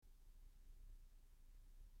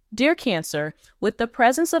Dear Cancer, with the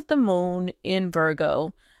presence of the moon in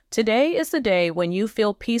Virgo, today is the day when you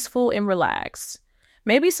feel peaceful and relaxed.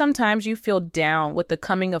 Maybe sometimes you feel down with the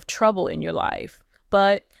coming of trouble in your life,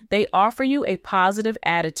 but they offer you a positive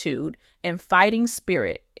attitude and fighting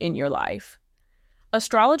spirit in your life.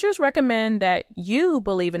 Astrologers recommend that you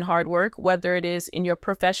believe in hard work, whether it is in your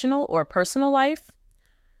professional or personal life.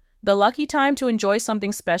 The lucky time to enjoy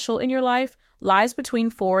something special in your life lies between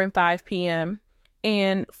 4 and 5 p.m.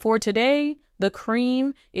 And for today, the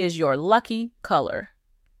cream is your lucky color.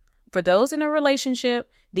 For those in a relationship,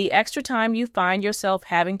 the extra time you find yourself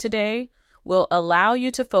having today will allow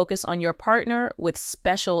you to focus on your partner with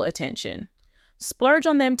special attention. Splurge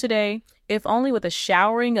on them today, if only with a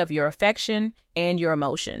showering of your affection and your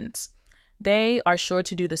emotions. They are sure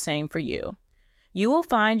to do the same for you. You will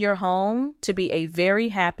find your home to be a very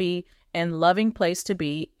happy and loving place to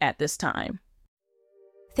be at this time.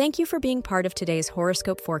 Thank you for being part of today's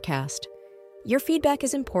horoscope forecast. Your feedback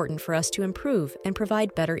is important for us to improve and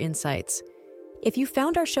provide better insights. If you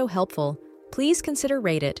found our show helpful, please consider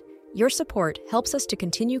rate it. Your support helps us to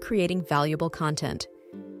continue creating valuable content.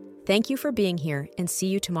 Thank you for being here and see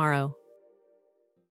you tomorrow.